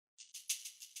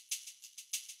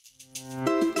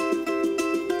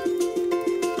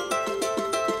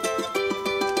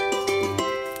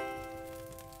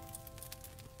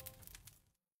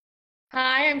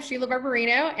Sheila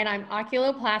Barbarino, and I'm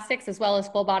oculoplastics as well as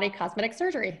full body cosmetic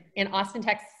surgery in Austin,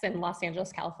 Texas, and Los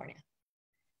Angeles, California.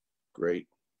 Great.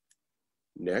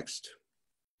 Next,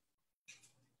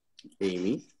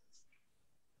 Amy.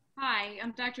 Hi,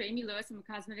 I'm Dr. Amy Lewis. I'm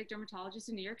a cosmetic dermatologist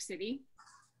in New York City.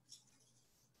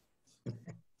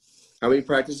 How many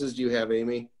practices do you have,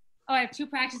 Amy? Oh, I have 2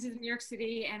 practices in New York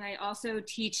City, and I also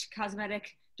teach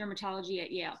cosmetic dermatology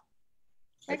at Yale.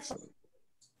 Excellent.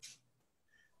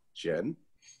 Jen?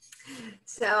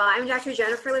 So I'm Dr.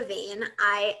 Jennifer Levine.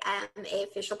 I am a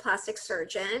facial plastic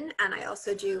surgeon, and I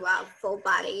also do full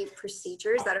body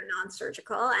procedures that are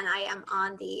non-surgical, and I am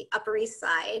on the Upper East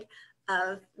Side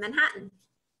of Manhattan.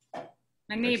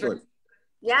 My neighbor. Excellent.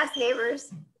 Yes,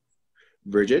 neighbors.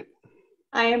 Bridget?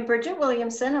 I am Bridget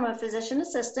Williamson. I'm a physician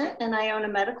assistant, and I own a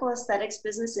medical aesthetics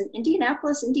business in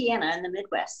Indianapolis, Indiana, in the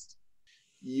Midwest.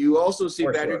 You also see,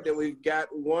 Patrick, that we've got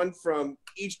one from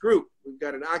each group. We've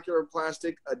got an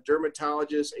oculoplastic, a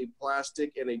dermatologist, a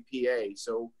plastic, and a PA.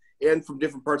 So, and from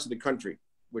different parts of the country,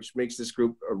 which makes this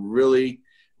group a really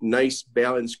nice,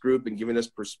 balanced group and giving us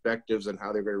perspectives on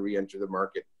how they're going to re-enter the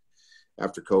market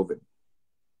after COVID.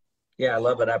 Yeah, I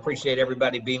love it. I appreciate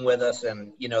everybody being with us.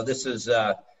 And, you know, this is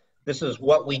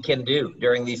what we can do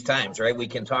during these times, right? We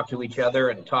can talk to each other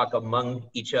and talk among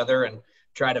each other and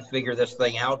try to figure this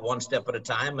thing out one step at a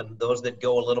time. And those that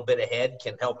go a little bit ahead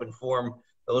can help inform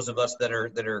those of us that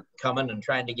are coming and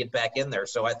trying to get back in there.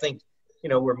 So I think, you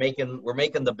know, we're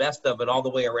making the best of it all the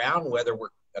way around, whether we're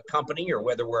a company or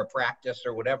whether we're a practice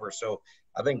or whatever. So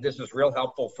I think this is real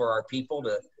helpful for our people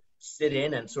to sit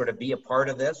in and sort of be a part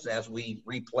of this as we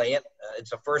replay it.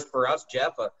 It's a first for us,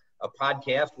 Jeff, a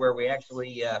podcast where we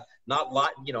actually not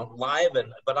live,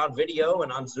 but on video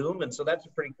and on Zoom. And so that's a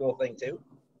pretty cool thing too.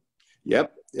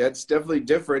 Yep, that's definitely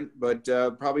different, but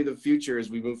probably the future as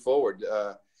we move forward.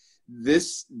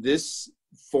 This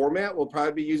format, we'll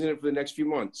probably be using it for the next few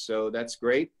months, so that's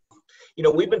great. You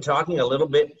know, we've been talking a little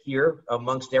bit here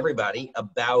amongst everybody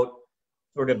about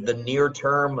sort of the near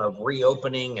term of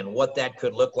reopening and what that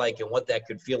could look like and what that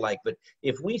could feel like. But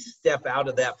if we step out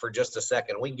of that for just a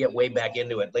second, we can get way back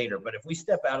into it later, but if we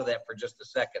step out of that for just a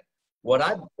second, what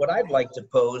I'd like to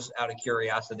pose out of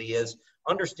curiosity is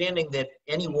understanding that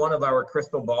any one of our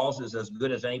crystal balls is as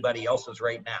good as anybody else's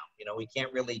right now. You know, we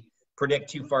can't really predict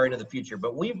too far into the future,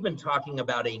 but we've been talking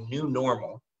about a new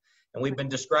normal, and we've been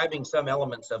describing some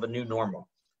elements of a new normal.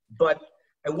 But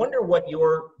I wonder what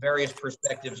your various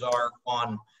perspectives are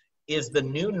on, is the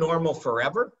new normal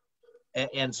forever?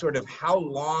 And sort of how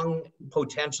long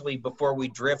potentially before we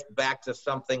drift back to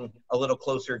something a little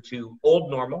closer to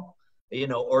old normal? You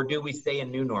know, or do we stay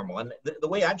in new normal? And the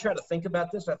way I try to think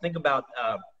about this, I think about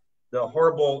the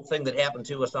horrible thing that happened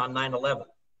to us on 9/11,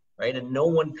 right? And no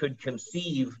one could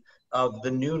conceive of the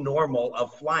new normal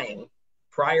of flying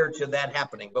prior to that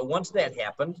happening. But once that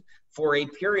happened, for a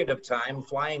period of time,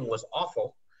 flying was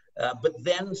awful. But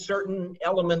then certain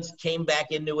elements came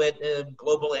back into it,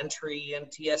 global entry and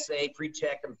TSA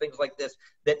pre-check and things like this,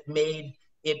 that made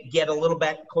it get a little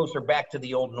bit closer back to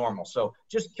the old normal. So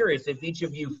just curious if each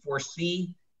of you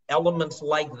foresee elements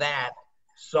like that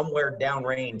somewhere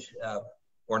downrange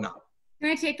or not.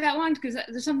 Can I take that one? Because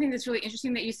there's something that's really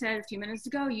interesting that you said a few minutes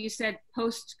ago. You said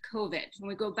post-COVID, when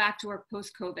we go back to work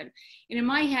post-COVID. And in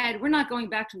my head, we're not going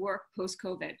back to work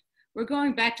post-COVID. We're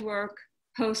going back to work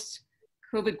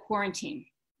post-COVID quarantine,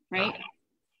 right?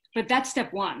 But that's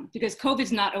step one, because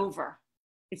COVID's not over.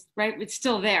 It's right. It's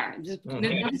still there. This is going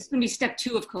to be step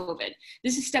 2 of COVID.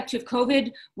 This is step 2 of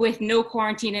COVID with no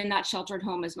quarantine and not sheltered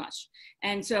home as much.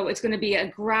 And so it's going to be a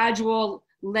gradual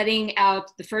letting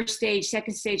out the first stage,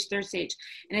 second stage, third stage.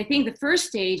 And I think the first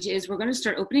stage is we're going to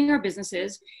start opening our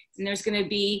businesses, and there's going to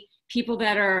be people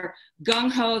that are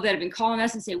gung-ho that have been calling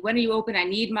us and say, when are you open? I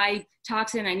need my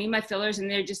toxin. I need my fillers.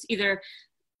 And they're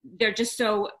just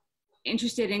so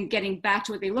interested in getting back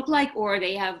to what they look like, or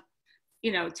they have,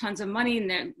 you know, tons of money and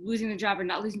they're losing the job or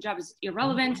not losing the job is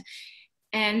irrelevant.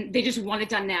 And they just want it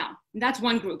done now. And that's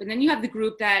one group. And then you have the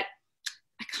group that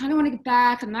I kind of want to get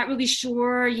back. I'm not really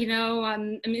sure, you know,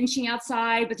 I'm inching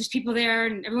outside, but there's people there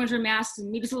and everyone's wearing masks and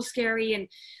maybe it's a little scary. And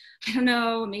I don't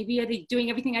know, maybe are they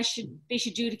doing everything they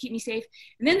should do to keep me safe?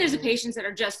 And then there's the patients that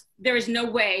are just, there is no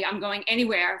way I'm going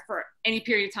anywhere for any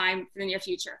period of time for the near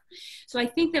future. So I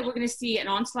think that we're going to see an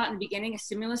onslaught in the beginning, a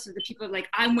stimulus of the people like,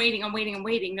 I'm waiting.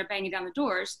 They're banging down the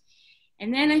doors.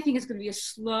 And then I think it's going to be a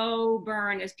slow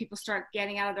burn as people start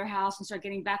getting out of their house and start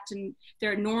getting back to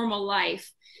their normal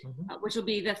life, which will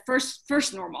be the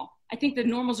first normal. I think the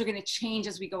normals are going to change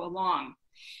as we go along.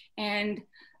 And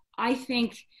I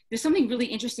think there's something really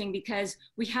interesting because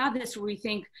we have this where we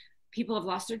think people have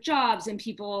lost their jobs and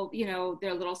people, you know,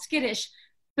 they're a little skittish,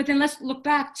 But then let's look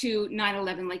back to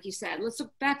 9/11, like you said. Let's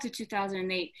look back to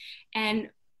 2008. And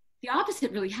the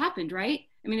opposite really happened, right?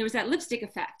 I mean, there was that lipstick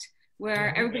effect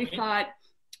where everybody thought,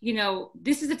 you know,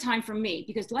 this is the time for me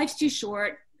because life's too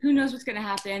short. Who knows what's going to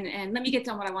happen? And let me get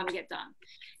done what I want to get done.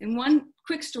 And one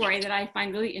quick story that I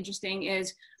find really interesting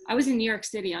is I was in New York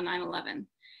City on 9/11.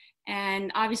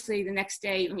 And obviously the next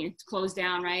day, I mean, it's closed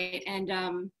down, right?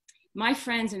 And my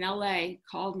friends in LA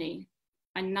called me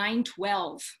on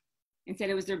 9/12 and said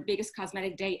it was their biggest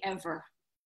cosmetic day ever.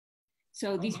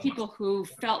 So these people who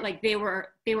felt like they were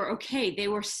okay, they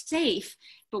were safe,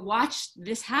 but watched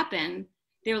this happen,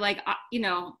 they were like, you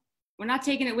know, we're not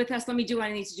taking it with us. Let me do what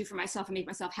I need to do for myself and make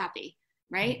myself happy,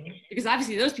 right? Because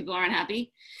obviously those people aren't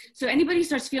happy. So anybody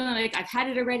starts feeling like I've had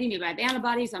it already, maybe I have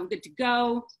antibodies, I'm good to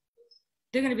go,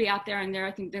 they're going to be out there and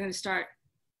I think they're going to start,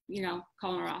 you know,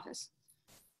 calling our office.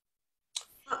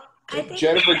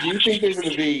 Jennifer, do you think there's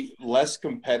going to be less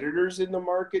competitors in the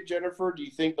market, Jennifer? Do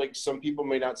you think like some people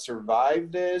may not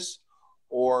survive this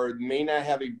or may not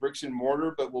have a bricks and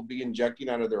mortar, but will be injecting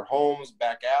out of their homes,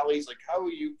 back alleys? Like, how are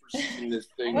you perceiving this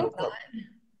thing?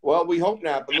 Well, we hope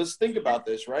not, but let's think about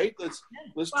this, right?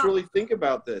 Let's truly think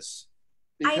about this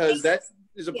because that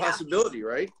is a possibility,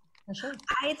 right? For sure.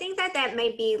 I think that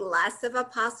may be less of a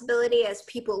possibility as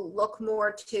people look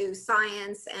more to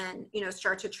science and, you know,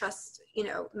 start to trust, you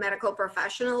know, medical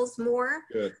professionals more.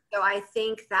 Good. So I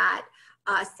think that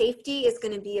safety is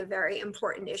going to be a very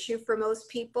important issue for most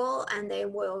people, and they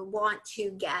will want to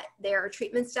get their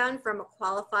treatments done from a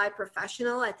qualified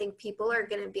professional. I think people are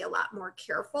going to be a lot more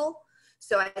careful.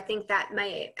 So I think that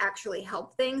may actually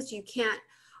help things. You can't,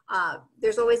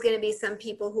 there's always going to be some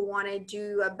people who want to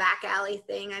do a back alley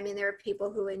thing. I mean, there are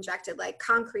people who injected like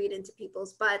concrete into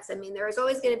people's butts. I mean, there's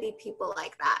always going to be people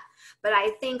like that. But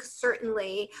I think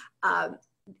certainly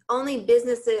only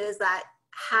businesses that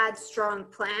had strong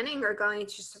planning are going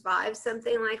to survive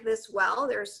something like this well.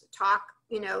 There's talk,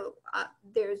 you know,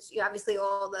 there's obviously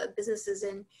all the businesses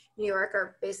in New York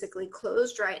are basically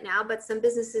closed right now, but some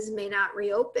businesses may not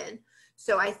reopen.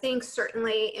 So I think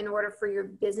certainly in order for your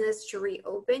business to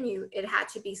reopen, it had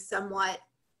to be somewhat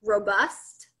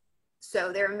robust.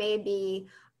 So there may be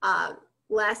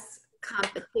less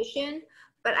competition,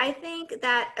 but I think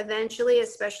that eventually,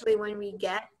 especially when we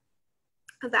get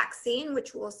a vaccine,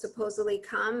 which will supposedly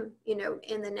come, you know,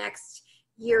 in the next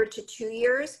year to 2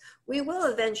 years, we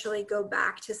will eventually go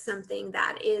back to something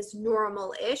that is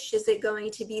normal-ish. Is it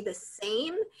going to be the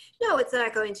same? No, it's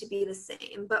not going to be the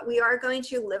same, but we are going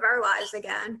to live our lives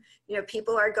again. You know,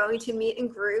 people are going to meet in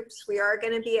groups. We are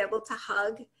going to be able to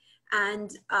hug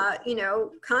and, you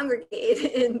know,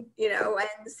 congregate and, you know,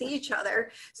 and see each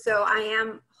other. So I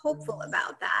am hopeful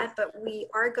about that, but we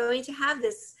are going to have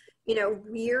this, you know,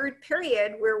 weird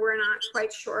period where we're not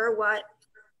quite sure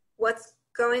what's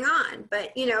going on.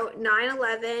 But, you know,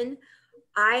 9/11,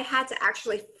 I had to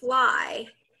actually fly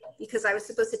because I was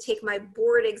supposed to take my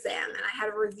board exam and I had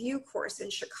a review course in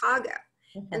Chicago.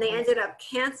 And they ended up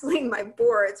canceling my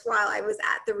boards while I was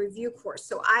at the review course.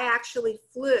 So I actually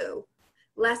flew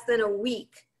less than a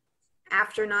week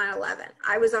after 9/11.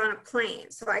 I was on a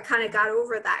plane, so I kind of got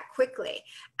over that quickly.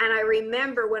 And I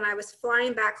remember when I was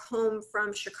flying back home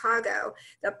from Chicago,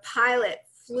 the pilot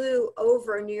flew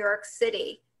over New York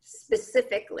City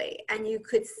specifically, and you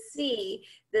could see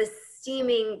the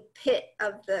steaming pit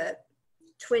of the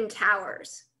Twin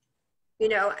Towers, you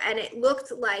know, and it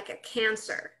looked like a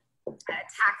cancer that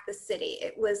attacked the city.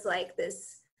 It was like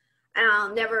this, and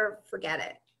I'll never forget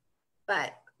it,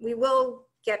 but we will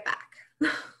get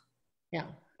back. Yeah,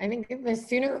 I think the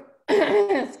sooner,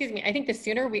 excuse me, I think the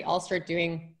sooner we all start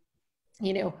doing,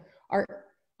 you know, our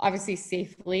obviously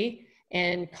safely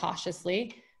and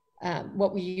cautiously,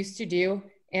 what we used to do.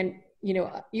 And, you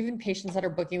know, even patients that are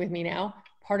booking with me now,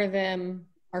 part of them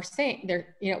are saying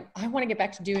they're, you know, I want to get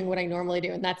back to doing what I normally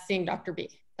do. And that's seeing Dr. B.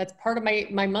 That's part of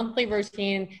my monthly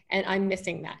routine. And I'm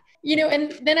missing that, you know,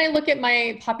 and then I look at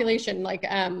my population, like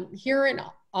here in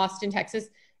Austin, Texas,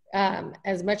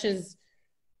 as much as,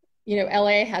 you know,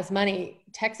 LA has money,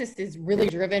 Texas is really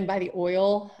driven by the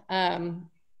oil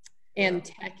and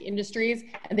tech industries,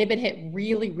 and they've been hit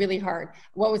really, really hard.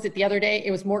 What was it the other day?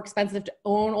 It was more expensive to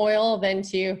own oil than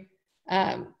to,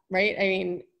 right? I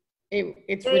mean,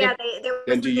 it's yeah, they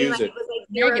than to use like, it. It was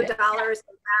like $0 a barrel,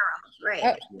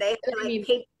 right? They like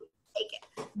take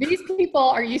it. These people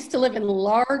are used to living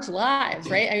large lives,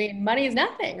 right? I mean, money is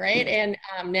nothing, right? And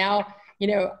now, you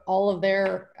know, all of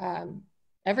their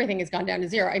everything has gone down to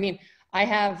zero. I mean, I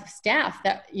have staff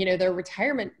that, you know, their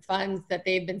retirement funds that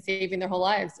they've been saving their whole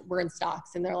lives were in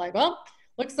stocks. And they're like, well,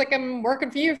 looks like I'm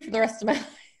working for you for the rest of my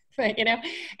life, you know?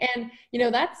 And, you know,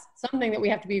 that's something that we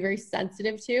have to be very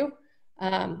sensitive to.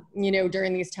 you know,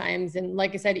 during these times. And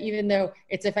like I said, even though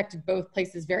it's affected both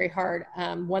places very hard,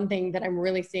 one thing that I'm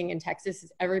really seeing in Texas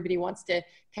is everybody wants to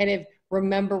kind of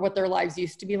remember what their lives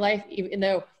used to be like, even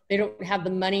though they don't have the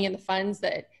money and the funds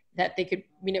that they could,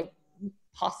 you know,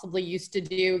 possibly used to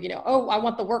do, you know, oh, I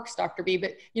want the works, Dr. B,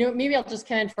 but, you know, maybe I'll just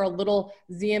come in for a little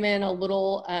Xeomin, a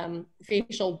little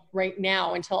facial right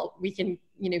now until we can,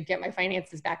 you know, get my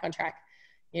finances back on track,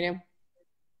 you know?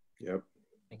 Yep.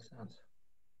 Makes sense.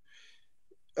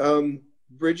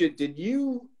 Bridget, did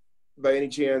you by any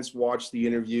chance watch the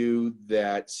interview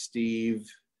that Steve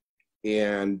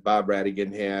and Bob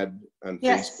Radigan had on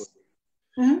Facebook?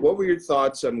 Mm-hmm. What were your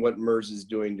thoughts on what Merz is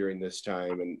doing during this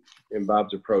time and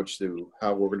Bob's approach to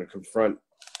how we're going to confront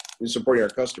and supporting our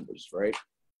customers, right?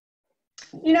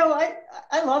 You know,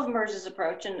 I love Merz's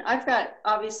approach, and I've got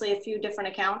obviously a few different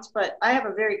accounts, but I have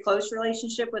a very close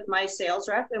relationship with my sales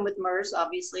rep, and with Merz,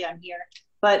 obviously I'm here.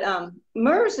 But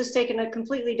Merz has taken a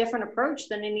completely different approach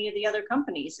than any of the other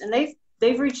companies, and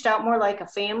they've reached out more like a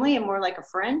family and more like a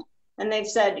friend, and they've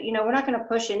said, you know, we're not going to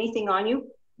push anything on you.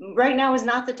 Right now is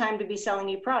not the time to be selling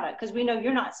you product, because we know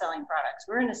you're not selling products.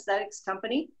 We're an aesthetics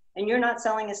company, and you're not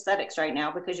selling aesthetics right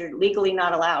now because you're legally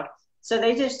not allowed. So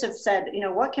they just have said, you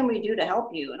know, what can we do to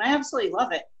help you? And I absolutely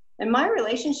love it. And my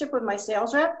relationship with my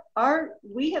sales rep,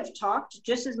 we have talked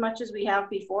just as much as we have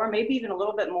before, maybe even a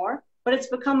little bit more, but it's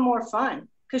become more fun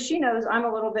because she knows I'm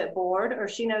a little bit bored, or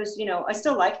she knows, you know, I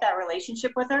still like that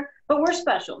relationship with her, but we're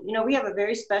special. You know, we have a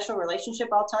very special relationship.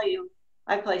 I'll tell you,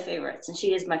 I play favorites and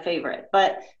she is my favorite,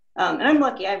 but, and I'm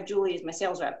lucky I have Julie as my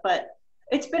sales rep, but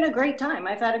it's been a great time.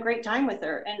 I've had a great time with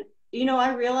her. And, you know,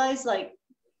 I realize like,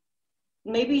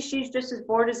 maybe she's just as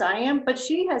bored as I am, but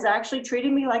she has actually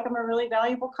treated me like I'm a really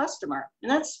valuable customer.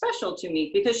 And that's special to me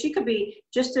because she could be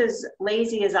just as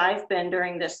lazy as I've been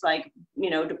during this, like, you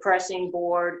know, depressing,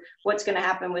 bored, what's going to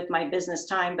happen with my business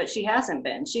time, but she hasn't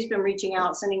been. She's been reaching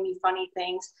out, sending me funny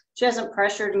things. She hasn't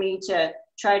pressured me to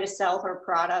try to sell her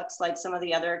products like some of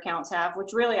the other accounts have,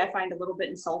 which really I find a little bit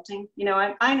insulting. You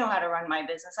know, I know how to run my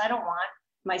business. I don't want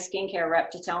my skincare rep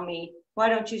to tell me, why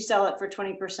don't you sell it for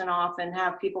 20% off and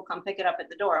have people come pick it up at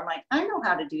the door? I'm like, I know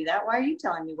how to do that. Why are you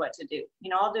telling me what to do? You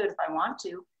know, I'll do it if I want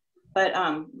to. But,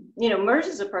 you know,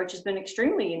 Merz's approach has been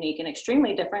extremely unique and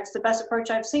extremely different. It's the best approach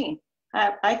I've seen.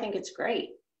 I think it's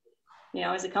great. You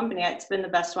know, as a company, it's been the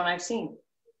best one I've seen.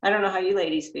 I don't know how you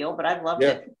ladies feel, but I've loved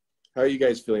it. How are you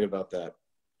guys feeling about that?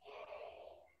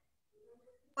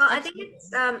 Well, I think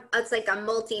it's like a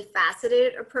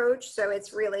multifaceted approach. So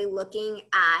it's really looking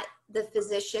at the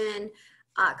physician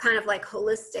kind of like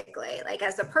holistically, like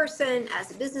as a person,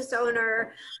 as a business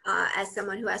owner, as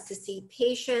someone who has to see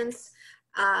patients.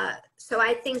 So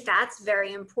I think that's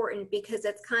very important because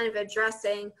it's kind of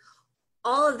addressing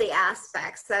all of the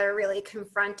aspects that are really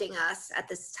confronting us at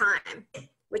this time,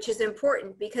 which is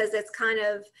important because it's kind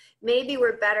of, maybe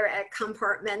we're better at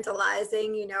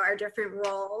compartmentalizing, you know, our different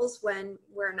roles when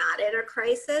we're not in a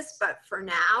crisis, but for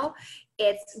now,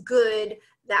 it's good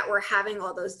that we're having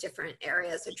all those different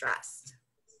areas addressed.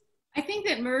 I think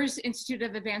that Merz Institute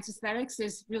of Advanced Aesthetics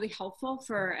is really helpful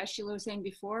for, as Sheila was saying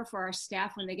before, for our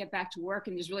staff when they get back to work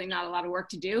and there's really not a lot of work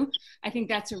to do. I think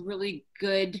that's a really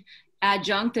good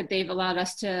adjunct that they've allowed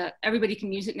us to, everybody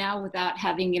can use it now without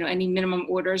having, you know, any minimum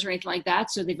orders or anything like that.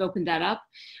 So they've opened that up.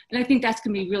 And I think that's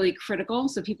going to be really critical.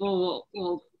 So people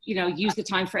will, you know, use the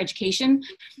time for education.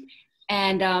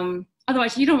 And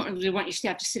otherwise, you don't really want your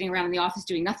staff just sitting around in the office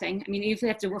doing nothing. I mean, if they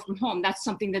have to work from home, that's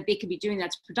something that they could be doing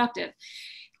that's productive.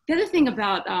 The other thing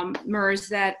about Merz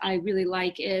that I really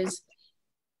like is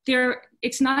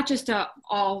it's not just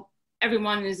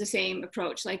everyone is the same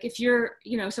approach. Like if you're,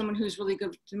 you know, someone who's really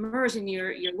good to Merz and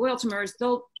you're loyal to Merz,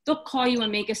 they'll call you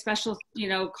and make a special, you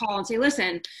know, call and say,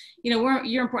 listen, you know,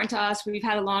 you're important to us. We've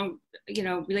had a long, you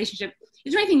know, relationship.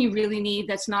 Is there anything you really need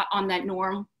that's not on that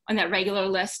norm, on that regular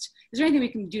list? Is there anything we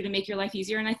can do to make your life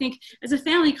easier? And I think as a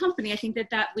family company, I think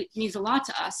that means a lot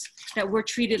to us, that we're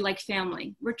treated like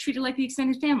family. We're treated like the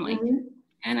extended family. Mm-hmm.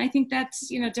 And I think that's,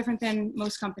 you know, different than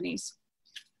most companies.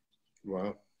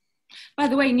 Wow. By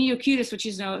the way, NeoCutis, which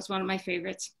you know is one of my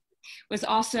favorites, was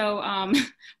also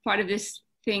part of this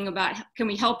thing about can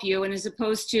we help you? And as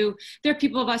opposed to, there are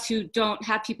people of us who don't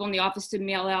have people in the office to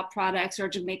mail out products or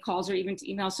to make calls or even to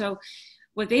email. So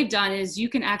what they've done is you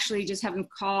can actually just have them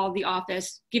call the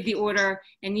office, give the order,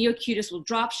 and NeoCutis will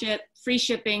drop ship, free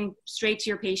shipping straight to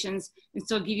your patients and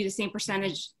still give you the same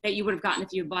percentage that you would have gotten if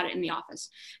you bought it in the office.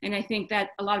 And I think that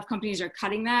a lot of companies are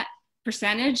cutting that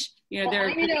percentage. You know,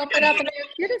 I need to open up a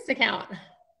NeoCutis account.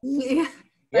 Yeah.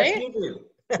 Yes, you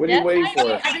do. What are you waiting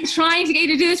for? I've been trying to get you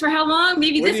to do this for how long?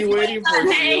 Maybe What this are you waiting for,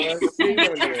 Sunday.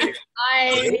 Sheila?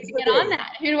 I need to get on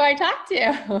that. Who do I talk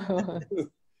to?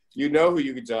 You know who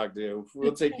you can talk to.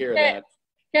 We'll take care of that.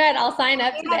 Good. I'll sign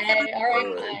up today. All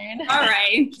right, fine. All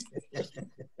right.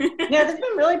 Yeah, they've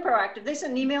been really proactive. They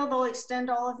sent an email. They'll extend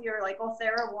all of your like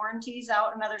Ulthera warranties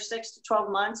out another 6 to 12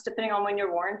 months, depending on when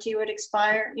your warranty would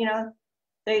expire. You know,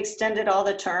 they extended all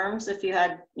the terms if you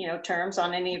had, you know, terms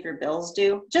on any of your bills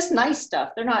due. Just nice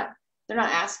stuff. They're not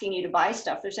asking you to buy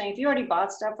stuff. They're saying if you already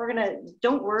bought stuff,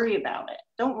 don't worry about it.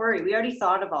 Don't worry. We already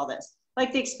thought of all this.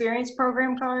 Like the experience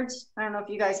program cards. I don't know if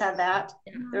you guys had that.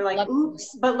 They're like,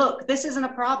 oops, but look, this isn't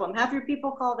a problem. Have your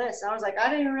people call this. I was like, I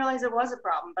didn't even realize it was a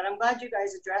problem, but I'm glad you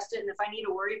guys addressed it. And if I need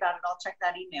to worry about it, I'll check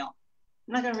that email.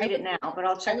 I'm not going to read it now, but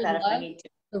I'll check that if I need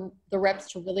to. The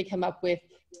reps to really come up with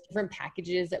different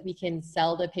packages that we can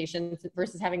sell to patients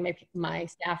versus having my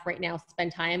staff right now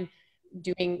spend time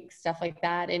doing stuff like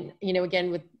that. And, you know, again,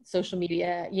 with social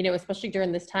media, you know, especially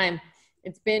during this time,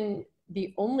 it's been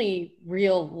the only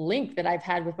real link that I've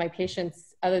had with my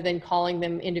patients other than calling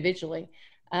them individually.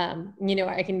 You know,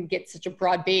 I can get such a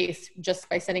broad base just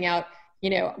by sending out, you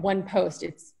know, one post.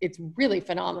 It's really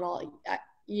phenomenal.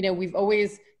 You know, we've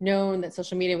always known that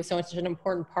social media was so much an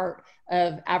important part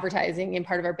of advertising and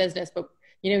part of our business. But,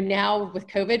 you know, now with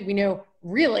COVID, we know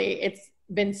really it's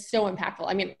been so impactful.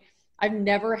 I mean, I've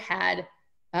never had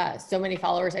so many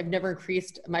followers. I've never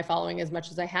increased my following as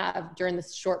much as I have during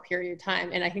this short period of time.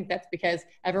 And I think that's because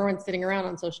everyone's sitting around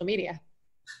on social media.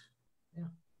 Yeah.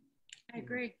 I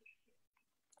agree.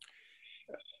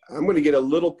 I'm going to get a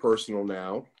little personal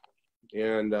now,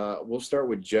 and we'll start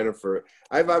with Jennifer.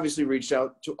 I've obviously reached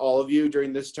out to all of you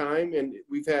during this time, and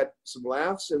we've had some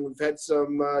laughs and we've had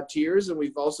some tears, and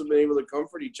we've also been able to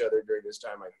comfort each other during this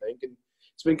time, I think. And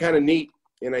it's been kind of neat.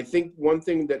 And I think one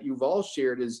thing that you've all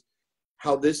shared is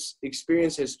how this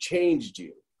experience has changed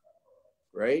you,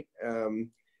 right?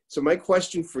 So my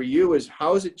question for you is,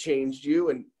 how has it changed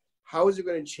you, and how is it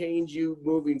going to change you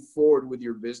moving forward with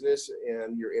your business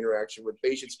and your interaction with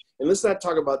patients? And let's not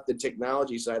talk about the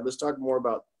technology side. Let's talk more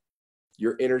about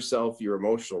your inner self, your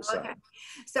emotional side. Okay.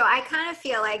 So I kind of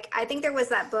feel like, I think there was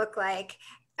that book, like,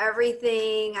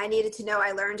 Everything I Needed to Know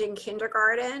I Learned in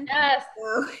Kindergarten. Yes.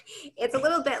 So it's a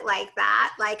little bit like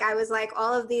that. Like, I was like,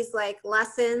 all of these like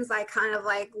lessons I kind of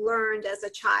like learned as a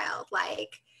child,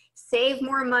 like save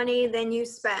more money than you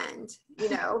spend, you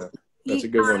know. That's a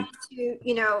good one.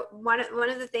 You know, one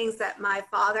of the things that my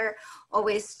father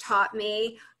always taught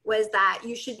me was that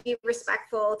you should be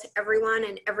respectful to everyone,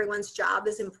 and everyone's job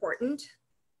is important.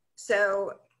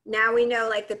 So now we know,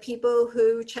 like, the people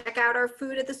who check out our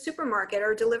food at the supermarket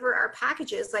or deliver our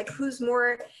packages, like, who's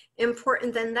more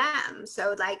important than them?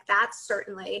 So, like, that's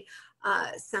certainly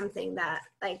something that,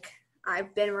 like,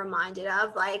 I've been reminded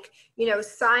of. Like, you know,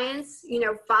 science, you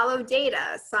know, follow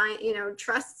data, science, you know,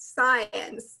 trust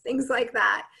science, things like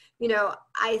that, you know,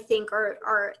 I think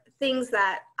are things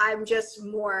that I'm just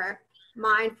more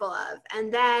mindful of.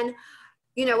 And then,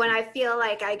 you know, when I feel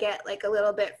like I get like a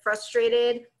little bit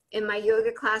frustrated in my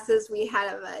yoga classes, we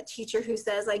had a teacher who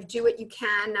says, like, do what you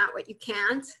can, not what you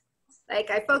can't. Like,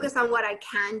 I focus on what I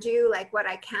can do, like what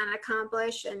I can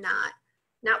accomplish, and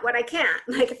not what I can't.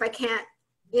 Like, if I can't,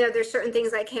 you know, there's certain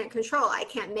things I can't control. I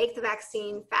can't make the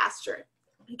vaccine faster.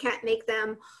 I can't make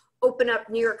them open up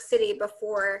New York City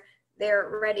before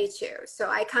they're ready to. So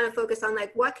I kind of focus on,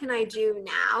 like, what can I do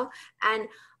now? And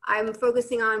I'm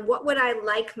focusing on what would I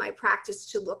like my practice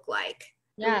to look like?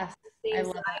 Yes.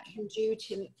 Things that I can do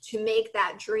to make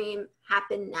that dream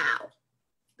happen now.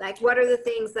 Like, what are the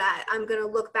things that I'm going to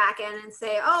look back at and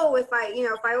say, oh, if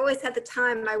I always had the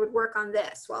time, I would work on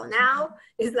this. Well, now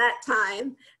is that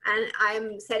time, and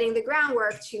I'm setting the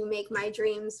groundwork to make my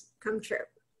dreams come true.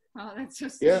 Oh, that's so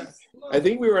sweet. Yeah. I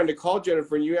think we were on the call,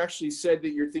 Jennifer, and you actually said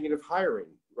that you're thinking of hiring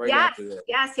after this.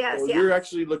 Yes. So you're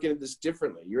actually looking at this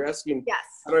differently. You're asking,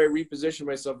 how do I reposition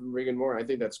myself and bring in more? I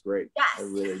think that's great. Yes. I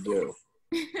really do.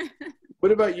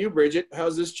 What about you, Bridget?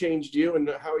 How's this changed you, and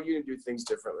how are you going to do things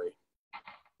differently?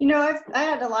 You know, I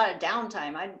had a lot of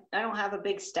downtime. I don't have a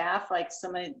big staff like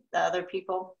some of the other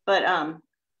people, but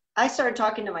I started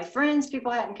talking to my friends,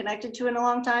 people I hadn't connected to in a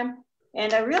long time.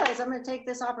 And I realized I'm going to take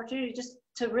this opportunity just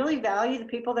to really value the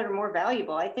people that are more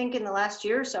valuable. I think in the last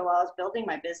year or so, while I was building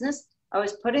my business, I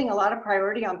was putting a lot of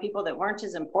priority on people that weren't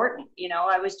as important. You know,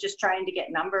 I was just trying to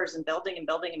get numbers and building and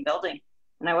building and building.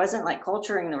 And I wasn't like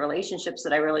culturing the relationships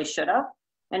that I really should have.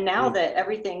 And now that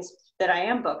everything's that I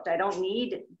am booked, I don't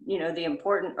need, you know,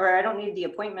 I don't need the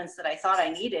appointments that I thought I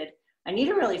needed. I need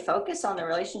to really focus on the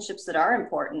relationships that are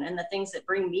important and the things that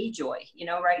bring me joy. You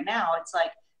know, right now it's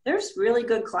like there's really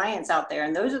good clients out there,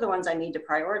 and those are the ones I need to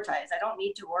prioritize. I don't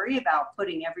need to worry about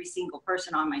putting every single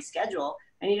person on my schedule.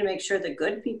 I need to make sure the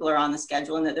good people are on the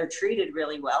schedule and that they're treated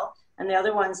really well. And the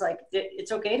other ones, like,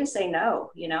 it's okay to say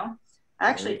no, you know? I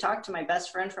actually talked to my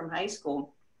best friend from high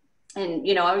school, and,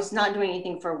 you know, I was not doing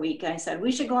anything for a week. And I said,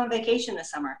 we should go on vacation this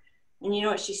summer. And you know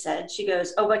what she said? She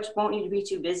goes, oh, but you won't need to be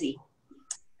too busy.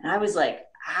 And I was like,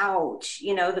 ouch.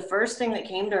 You know, the first thing that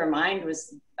came to her mind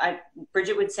was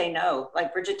Bridget would say no,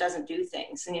 like Bridget doesn't do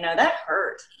things. And, you know, that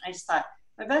hurt. I just thought,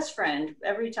 my best friend,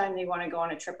 every time they want to go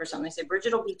on a trip or something, they say,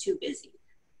 Bridget will be too busy.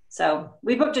 So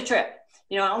we booked a trip.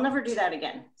 You know, I'll never do that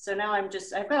again. So now I've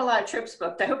got a lot of trips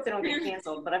booked. I hope they don't get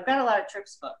canceled, but I've got a lot of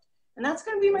trips booked. And that's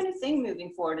going to be my new thing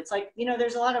moving forward. It's like, you know,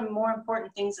 there's a lot of more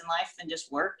important things in life than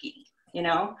just working, you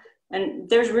know, and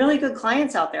there's really good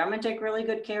clients out there. I'm going to take really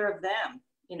good care of them.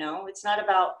 You know, it's not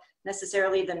about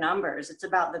necessarily the numbers. It's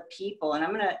about the people. And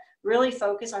I'm going to really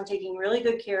focus on taking really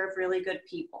good care of really good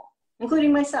people,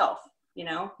 including myself, you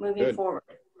know, moving forward.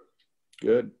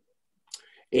 Good.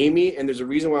 Amy, and there's a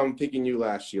reason why I'm picking you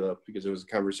last, Sheila, because it was a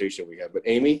conversation we had. But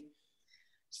Amy?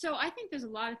 So I think there's a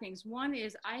lot of things. One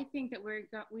is I think that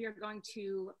we are going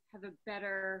to have a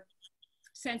better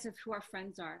sense of who our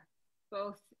friends are,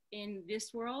 both in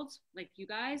this world, like you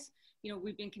guys. You know,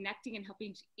 we've been connecting and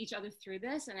helping each other through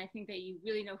this. And I think that you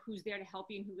really know who's there to help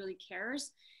you and who really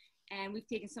cares. And we've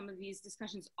taken some of these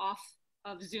discussions off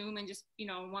of Zoom and just, you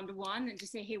know, one-to-one and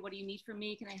just say, hey, what do you need from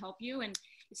me? Can I help you? And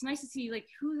it's nice to see like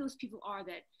who those people are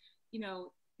that, you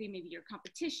know, they may be your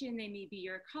competition, they may be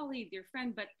your colleague, your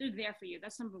friend, but they're there for you.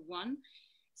 That's number one.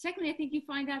 Secondly, I think you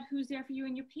find out who's there for you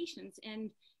and your patients. And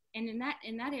in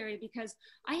that area, because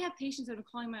I have patients that are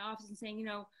calling my office and saying, you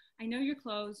know, I know you're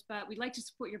closed, but we'd like to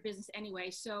support your business anyway.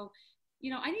 So,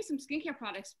 you know, I need some skincare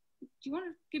products. Do you want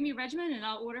to give me a regimen and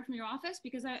I'll order from your office?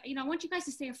 Because I want you guys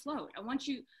to stay afloat. I want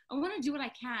to do what I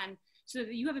can so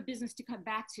that you have a business to come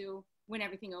back to when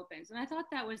everything opens. And I thought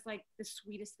that was like the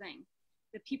sweetest thing,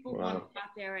 that people want to go out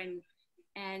there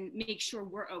and make sure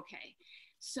we're okay.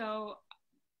 So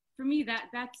for me, that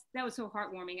was so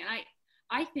heartwarming. And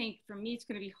I think for me, it's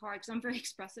going to be hard because I'm very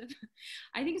expressive.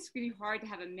 I think it's going to be hard to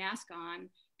have a mask on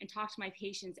and talk to my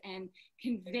patients and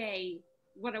convey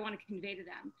what I want to convey to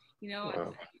them. You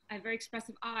know, I have very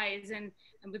expressive eyes, and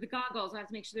with the goggles, I have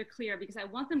to make sure they're clear because I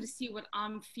want them to see what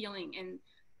I'm feeling. And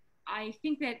I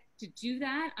think that to do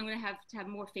that, I'm going to have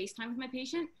more FaceTime with my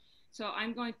patient. So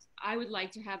I would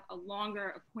like to have a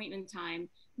longer appointment time,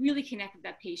 really connect with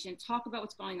that patient, talk about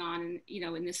what's going on and, you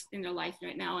know, in their life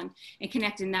right now and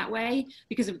connect in that way,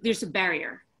 because there's a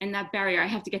barrier, and that barrier, I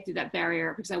have to get through that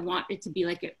barrier because I want it to be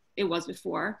like it was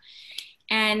before.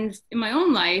 And in my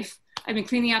own life, I've been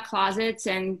cleaning out closets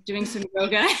and doing some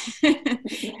yoga.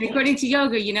 And according to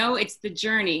yoga, you know, it's the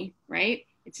journey, right?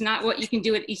 It's not what you can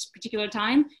do at each particular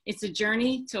time. It's a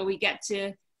journey till we get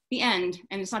to the end.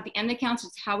 And it's not the end that counts.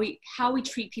 It's how we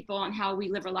treat people and how we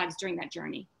live our lives during that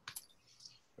journey.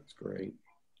 That's great.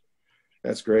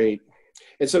 That's great.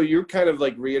 And so you're kind of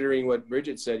like reiterating what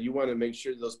Bridget said. You want to make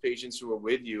sure those patients who are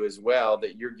with you as well,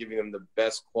 that you're giving them the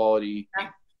best quality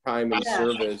time and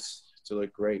service to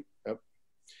look great. Yep.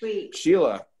 Sweet.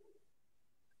 Sheila.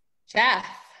 Jeff.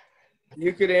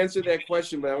 You could answer that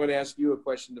question, but I'm going to ask you a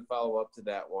question to follow up to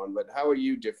that one. But how are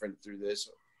you different through this?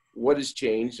 What has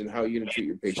changed, and how are you going to treat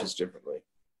your patients differently?